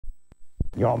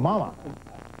Your mama.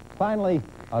 Finally,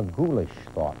 a ghoulish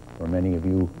thought for many of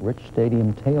you Rich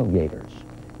Stadium tailgaters.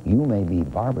 You may be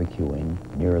barbecuing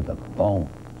near the bones.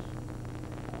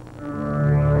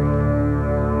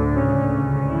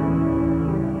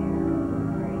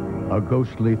 A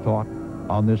ghostly thought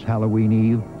on this Halloween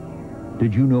Eve.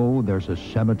 Did you know there's a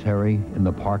cemetery in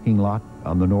the parking lot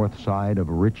on the north side of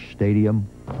Rich Stadium?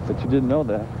 But you didn't know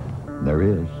that. There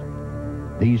is.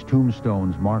 These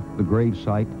tombstones mark the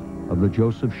gravesite of the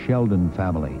Joseph Sheldon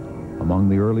family, among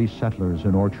the early settlers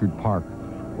in Orchard Park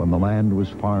when the land was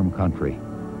farm country.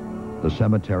 The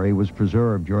cemetery was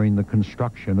preserved during the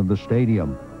construction of the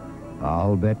stadium.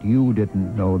 I'll bet you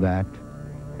didn't know that,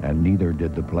 and neither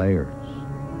did the players.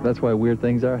 That's why weird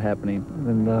things are happening.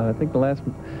 And I think the last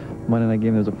Monday night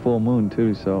game there was a full moon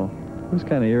too, so it was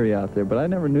kind of eerie out there. But I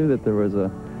never knew that there was a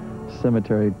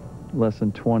cemetery less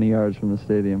than 20 yards from the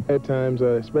stadium. At times,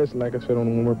 especially like I said,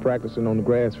 when we're practicing on the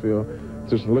grass field,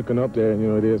 just looking up there, you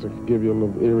know, it is give you a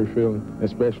little eerie feeling,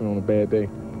 especially on a bad day.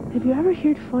 Have you ever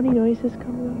heard funny noises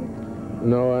coming over?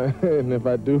 No, and if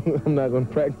I do, I'm not going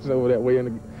to practice over that way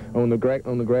on the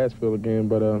grass field again.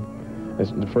 But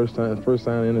it's the first time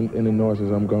in the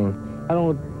noises I'm going. I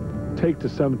don't take to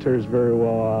cemeteries very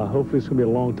well. Hopefully it's going to be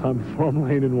a long time before I'm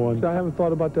laying in one. I haven't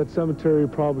thought about that cemetery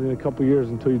probably in a couple of years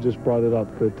until you just brought it up.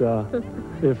 But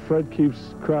if Fred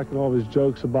keeps cracking all of his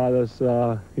jokes about us,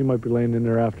 he might be laying in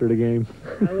there after the game.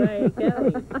 All right,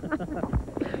 Kelly.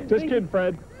 Just kidding,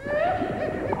 Fred.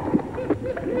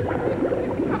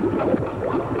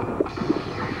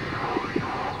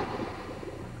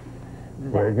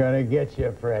 We're gonna get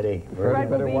you, Freddie. Fred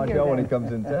better watch out when he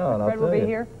comes in town. Fred will be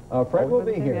here? Fred will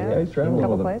be here. Yeah, he's traveling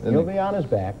with him. He'll be on his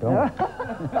back, don't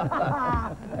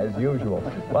As usual.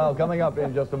 Well, coming up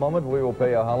in just a moment, we will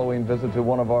pay a Halloween visit to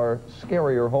one of our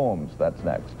scarier homes. That's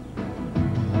next.